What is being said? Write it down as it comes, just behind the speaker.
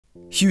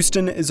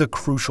Houston is a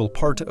crucial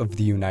part of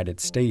the United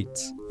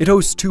States. It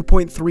hosts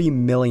 2.3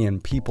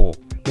 million people,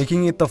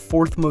 making it the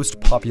fourth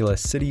most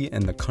populous city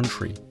in the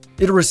country.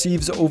 It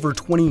receives over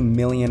 20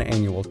 million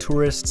annual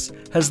tourists,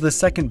 has the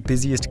second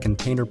busiest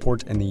container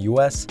port in the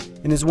US,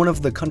 and is one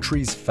of the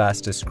country's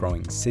fastest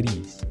growing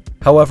cities.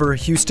 However,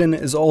 Houston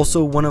is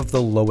also one of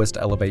the lowest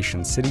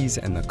elevation cities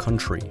in the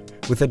country,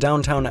 with a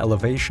downtown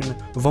elevation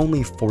of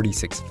only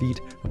 46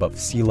 feet above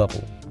sea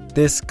level.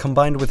 This,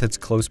 combined with its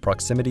close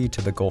proximity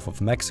to the Gulf of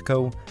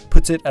Mexico,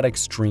 puts it at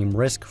extreme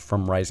risk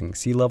from rising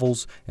sea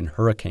levels and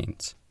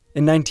hurricanes.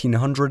 In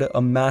 1900,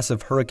 a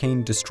massive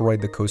hurricane destroyed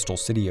the coastal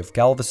city of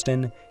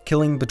Galveston,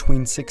 killing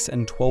between 6,000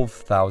 and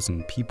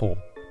 12,000 people,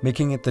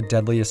 making it the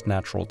deadliest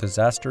natural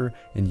disaster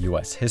in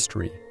US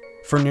history.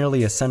 For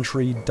nearly a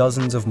century,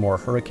 dozens of more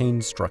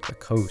hurricanes struck the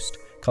coast,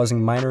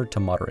 causing minor to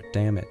moderate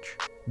damage.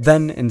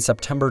 Then, in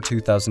September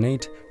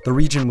 2008, the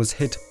region was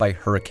hit by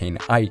Hurricane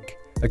Ike,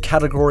 a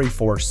Category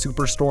 4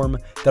 superstorm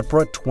that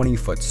brought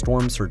 20-foot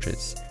storm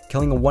surges,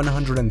 killing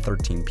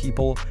 113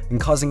 people and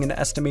causing an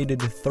estimated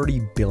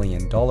 $30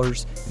 billion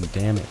in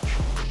damage.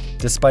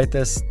 Despite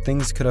this,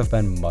 things could have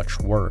been much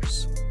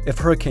worse. If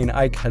Hurricane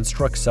Ike had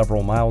struck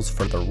several miles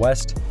further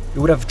west, it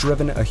would have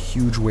driven a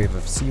huge wave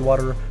of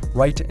seawater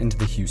right into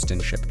the Houston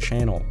Ship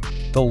Channel,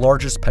 the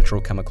largest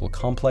petrochemical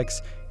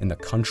complex in the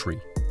country.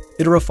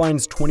 It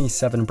refines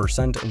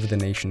 27% of the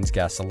nation's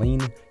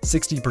gasoline,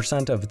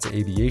 60% of its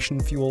aviation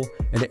fuel,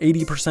 and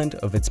 80%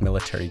 of its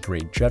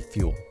military-grade jet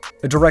fuel.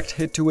 A direct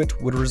hit to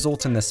it would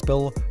result in the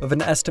spill of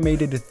an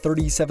estimated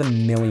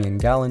 37 million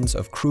gallons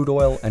of crude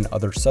oil and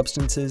other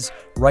substances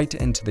right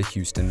into the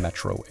Houston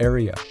metro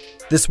area.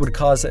 This would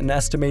cause an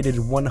estimated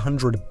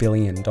 $100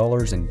 billion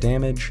in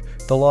damage,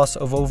 the loss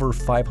of over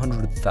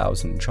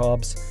 500,000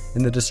 jobs,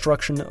 and the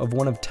destruction of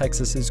one of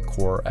Texas's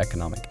core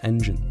economic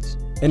engines.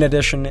 In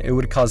addition, it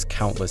would cause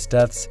countless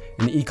deaths,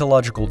 an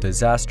ecological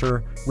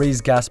disaster,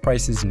 raise gas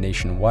prices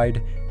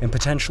nationwide, and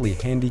potentially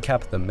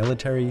handicap the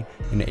military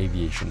and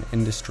aviation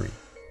industry.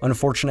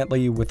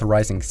 Unfortunately, with the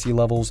rising sea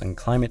levels and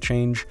climate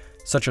change,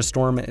 such a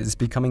storm is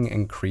becoming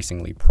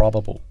increasingly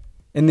probable.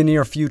 In the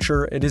near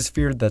future, it is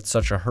feared that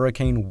such a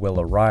hurricane will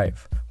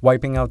arrive,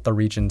 wiping out the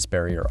region's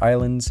barrier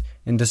islands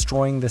and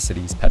destroying the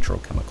city's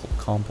petrochemical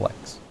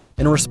complex.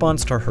 In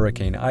response to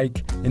Hurricane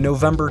Ike, in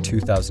November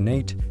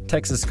 2008,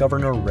 Texas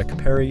Governor Rick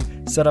Perry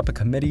set up a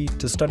committee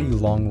to study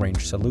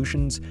long-range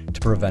solutions to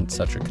prevent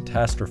such a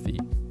catastrophe.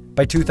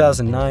 By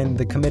 2009,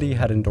 the committee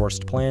had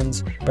endorsed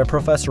plans by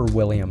Professor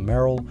William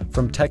Merrill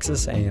from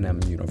Texas A&M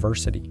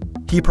University.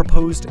 He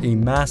proposed a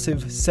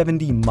massive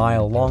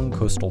 70-mile-long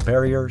coastal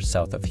barrier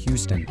south of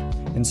Houston,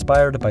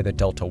 inspired by the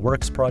Delta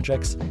Works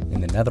projects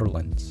in the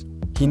Netherlands.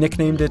 He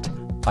nicknamed it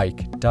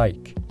Ike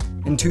Dike.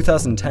 In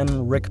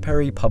 2010, Rick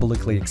Perry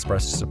publicly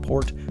expressed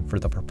support for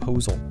the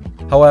proposal.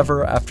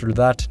 However, after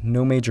that,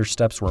 no major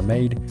steps were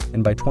made,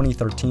 and by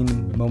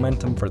 2013,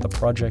 momentum for the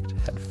project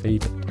had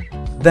faded.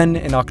 Then,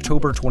 in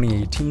October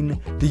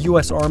 2018, the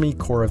US Army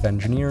Corps of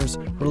Engineers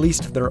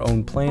released their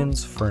own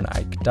plans for an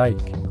Ike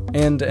Dike.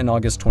 And in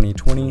August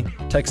 2020,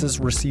 Texas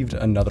received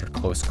another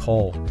close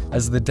call,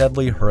 as the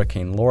deadly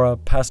Hurricane Laura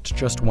passed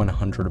just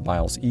 100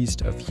 miles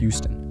east of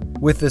Houston.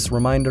 With this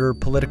reminder,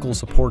 political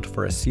support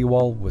for a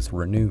seawall was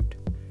renewed.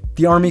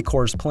 The Army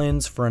Corps'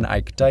 plans for an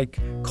Ike Dike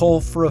call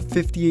for a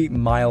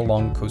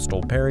 58-mile-long coastal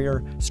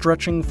barrier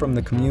stretching from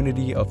the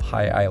community of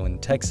High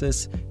Island,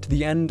 Texas, to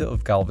the end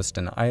of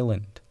Galveston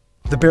Island.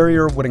 The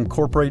barrier would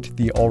incorporate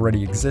the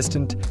already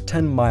existent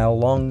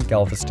 10-mile-long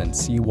Galveston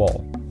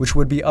Seawall, which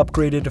would be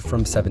upgraded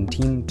from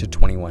 17 to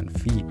 21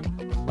 feet.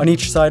 On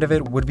each side of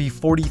it would be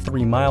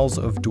 43 miles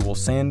of dual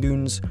sand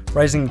dunes,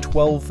 rising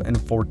 12 and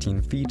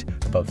 14 feet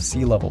above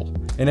sea level,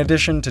 in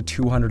addition to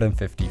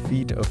 250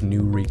 feet of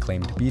new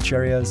reclaimed beach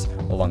areas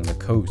along the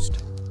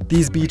coast.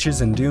 These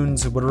beaches and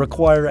dunes would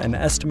require an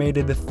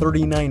estimated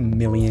 39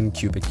 million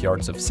cubic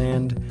yards of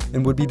sand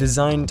and would be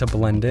designed to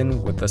blend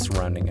in with the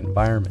surrounding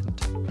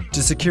environment.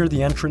 To secure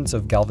the entrance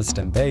of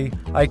Galveston Bay,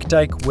 Ike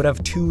Dike would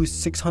have two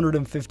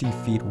 650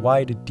 feet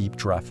wide deep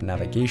draft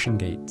navigation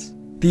gates.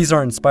 These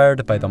are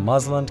inspired by the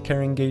Maasland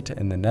Carrying Gate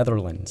in the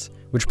Netherlands,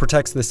 which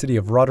protects the city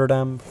of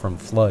Rotterdam from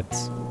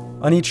floods.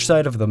 On each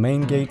side of the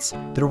main gates,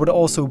 there would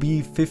also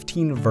be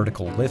 15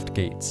 vertical lift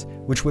gates,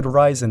 which would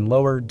rise and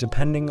lower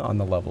depending on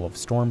the level of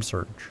storm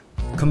surge.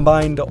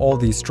 Combined, all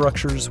these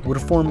structures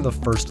would form the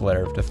first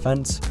layer of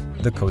defense,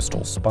 the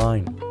coastal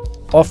spine.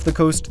 Off the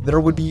coast, there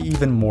would be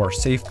even more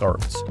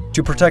safeguards.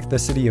 To protect the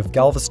city of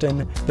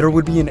Galveston, there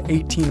would be an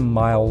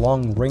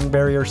 18-mile-long ring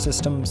barrier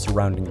system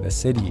surrounding the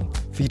city,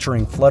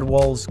 featuring flood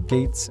walls,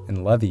 gates,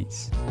 and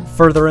levees.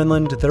 Further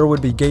inland, there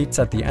would be gates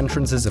at the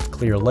entrances of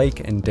Clear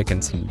Lake and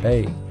Dickinson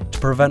Bay to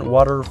prevent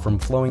water from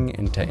flowing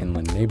into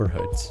inland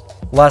neighborhoods.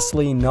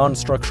 Lastly,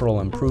 non-structural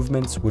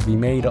improvements would be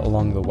made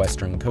along the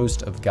western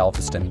coast of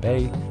Galveston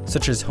Bay,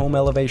 such as home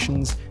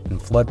elevations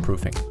and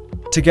floodproofing.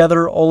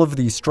 Together, all of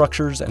these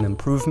structures and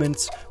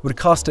improvements would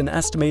cost an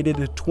estimated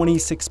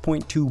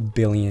 $26.2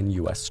 billion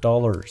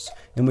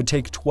and would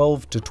take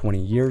 12 to 20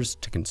 years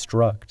to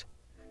construct.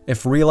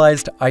 If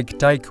realized, Ike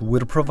Dike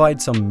would provide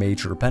some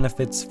major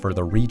benefits for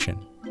the region.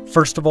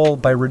 First of all,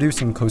 by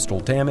reducing coastal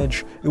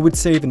damage, it would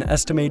save an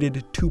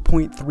estimated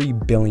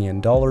 $2.3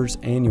 billion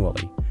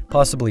annually,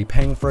 possibly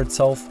paying for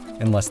itself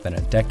in less than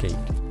a decade.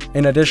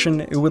 In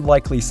addition, it would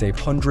likely save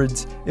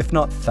hundreds, if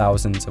not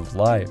thousands, of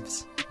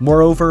lives.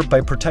 Moreover,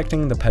 by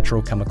protecting the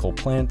petrochemical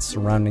plants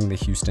surrounding the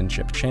Houston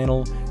Ship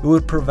Channel, it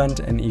would prevent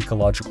an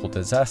ecological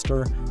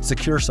disaster,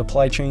 secure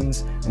supply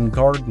chains, and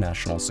guard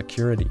national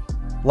security.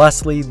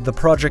 Lastly, the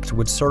project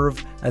would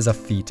serve as a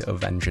feat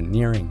of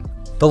engineering.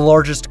 The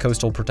largest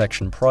coastal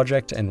protection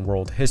project in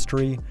world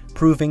history,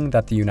 proving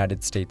that the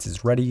United States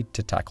is ready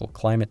to tackle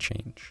climate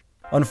change.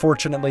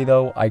 Unfortunately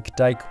though, Ike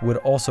Dike would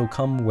also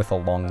come with a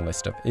long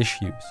list of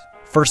issues.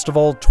 First of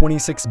all,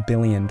 $26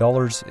 billion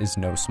is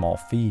no small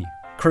fee.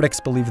 Critics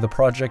believe the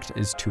project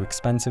is too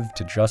expensive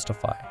to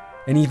justify,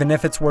 and even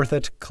if it's worth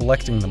it,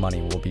 collecting the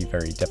money will be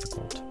very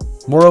difficult.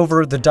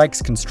 Moreover, the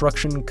dike's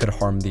construction could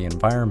harm the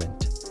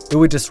environment. It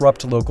would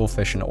disrupt local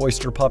fish and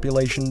oyster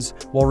populations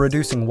while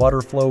reducing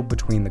water flow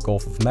between the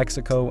Gulf of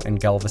Mexico and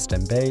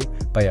Galveston Bay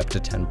by up to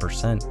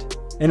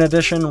 10%. In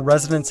addition,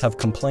 residents have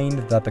complained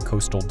that the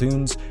coastal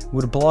dunes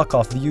would block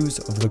off views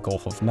of the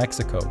Gulf of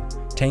Mexico,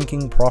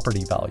 tanking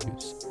property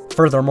values.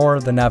 Furthermore,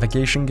 the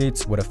navigation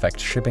gates would affect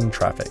shipping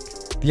traffic.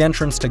 The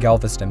entrance to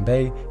Galveston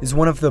Bay is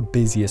one of the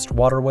busiest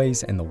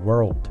waterways in the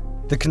world.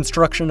 The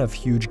construction of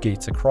huge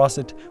gates across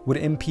it would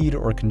impede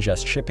or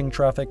congest shipping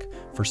traffic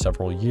for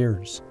several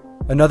years.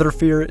 Another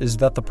fear is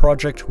that the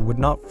project would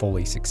not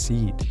fully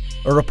succeed.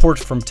 A report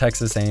from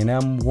Texas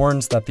A&M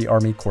warns that the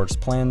Army Corps'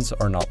 plans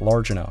are not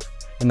large enough,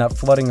 and that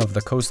flooding of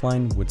the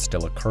coastline would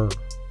still occur.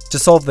 To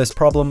solve this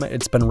problem,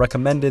 it's been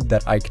recommended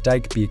that Ike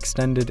Dike be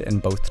extended in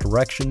both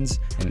directions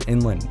and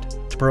inland,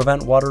 to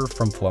prevent water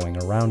from flowing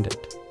around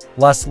it.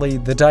 Lastly,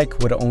 the dike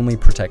would only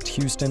protect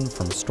Houston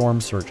from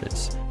storm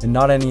surges, and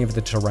not any of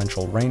the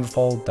torrential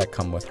rainfall that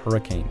come with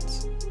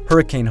hurricanes.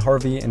 Hurricane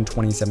Harvey in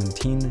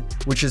 2017,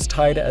 which is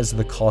tied as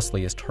the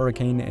costliest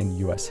hurricane in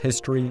US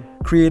history,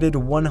 created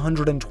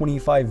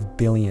 $125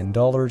 billion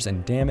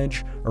in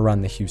damage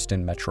around the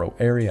Houston metro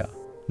area.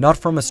 Not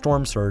from a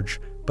storm surge,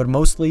 but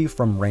mostly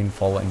from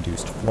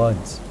rainfall-induced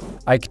floods.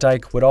 Ike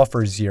Dike would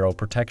offer zero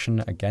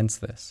protection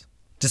against this.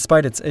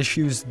 Despite its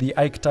issues, the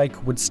Ike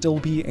Dike would still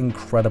be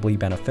incredibly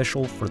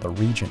beneficial for the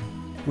region,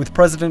 with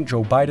President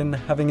Joe Biden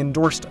having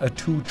endorsed a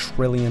 $2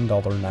 trillion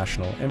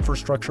national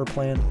infrastructure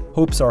plan.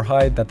 Hopes are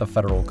high that the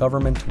federal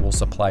government will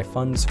supply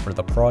funds for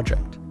the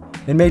project.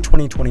 In May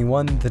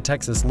 2021, the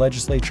Texas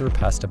legislature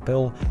passed a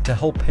bill to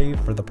help pay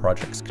for the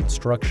project's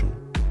construction.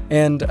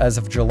 And as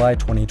of July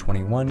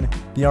 2021,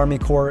 the Army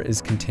Corps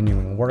is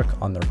continuing work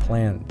on their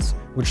plans,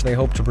 which they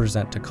hope to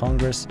present to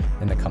Congress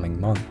in the coming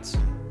months.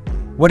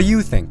 What do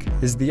you think?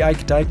 Is the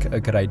Ike Dike a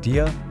good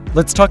idea?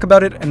 Let's talk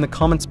about it in the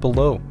comments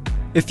below.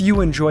 If you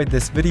enjoyed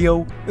this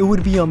video, it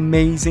would be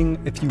amazing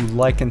if you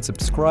like and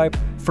subscribe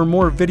for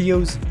more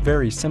videos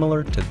very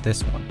similar to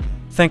this one.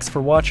 Thanks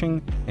for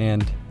watching,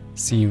 and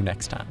see you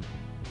next time.